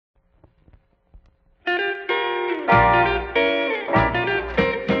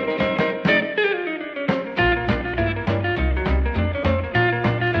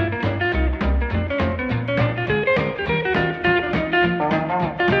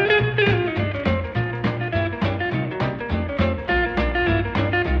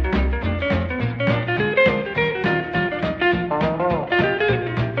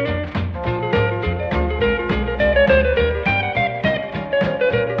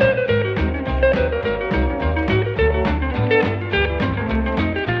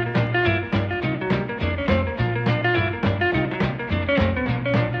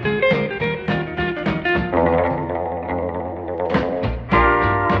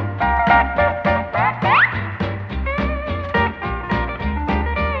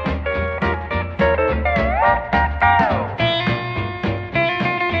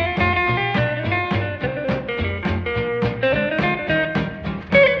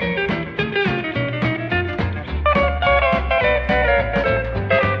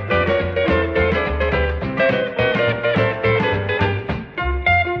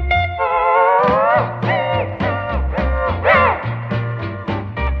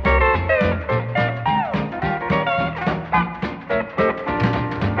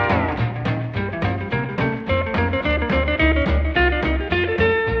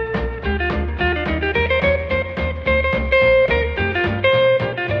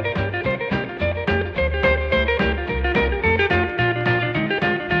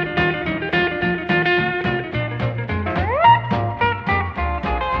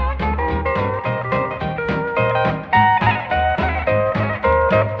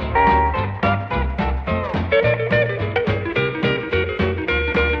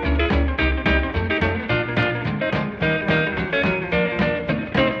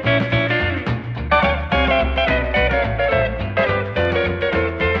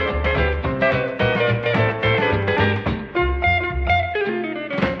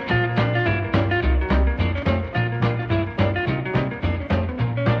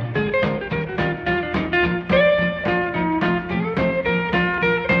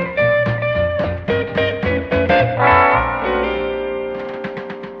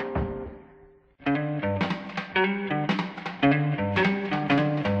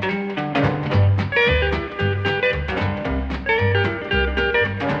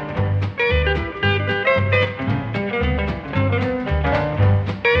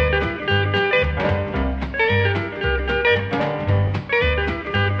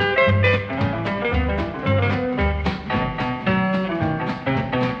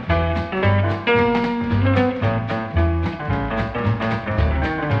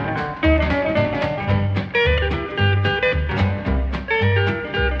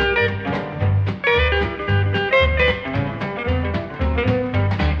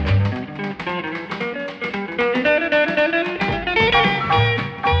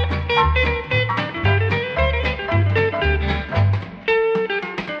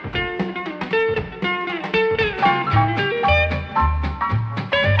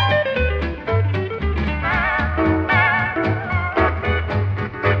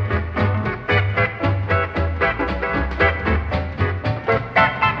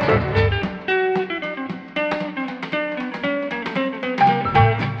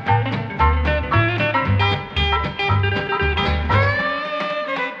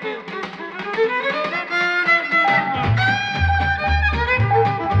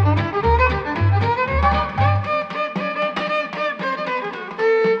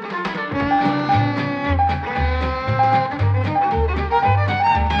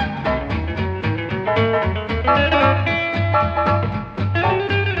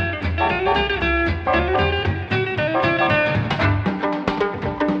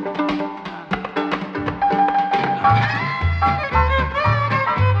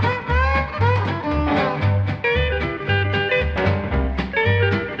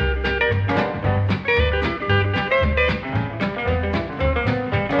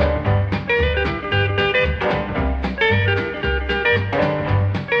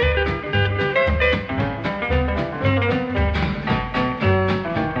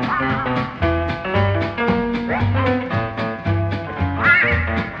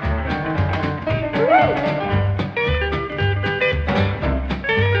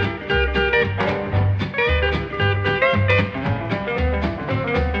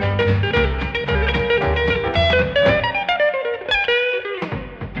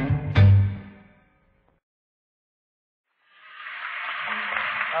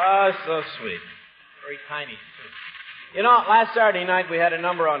Oh, so sweet. Very tiny, too. You know, last Saturday night we had a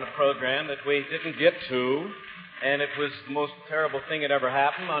number on the program that we didn't get to, and it was the most terrible thing that ever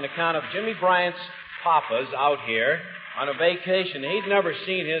happened on account of Jimmy Bryant's papa's out here on a vacation. He'd never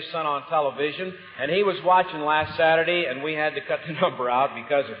seen his son on television, and he was watching last Saturday, and we had to cut the number out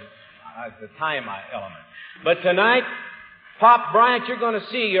because of the time element. But tonight, Pop Bryant, you're going to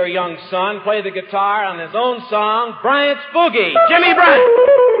see your young son play the guitar on his own song, Bryant's Boogie. Jimmy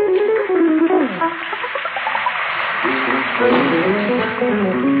Bryant!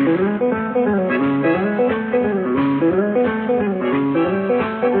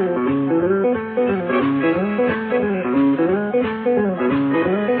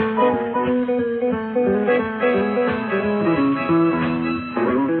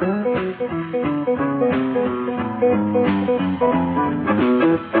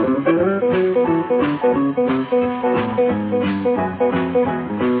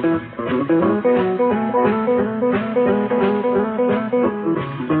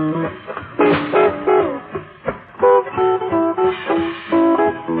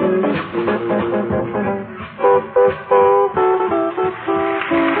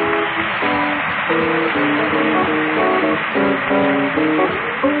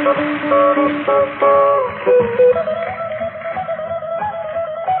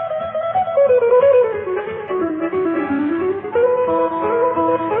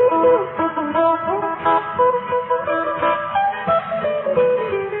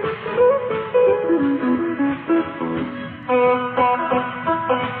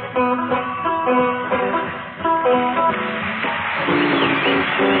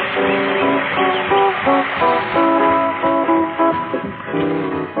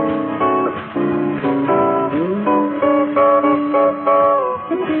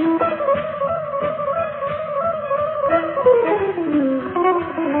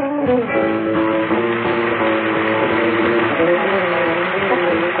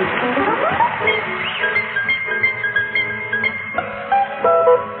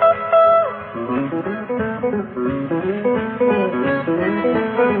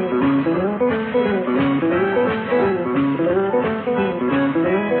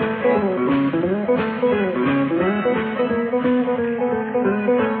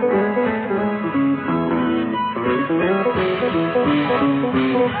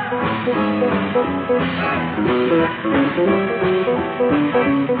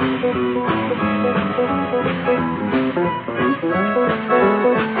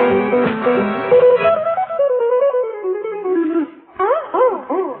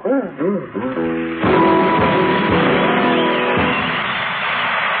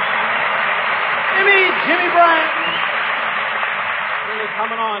 Jimmy Bryant. Really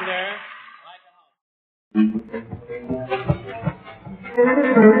coming on there.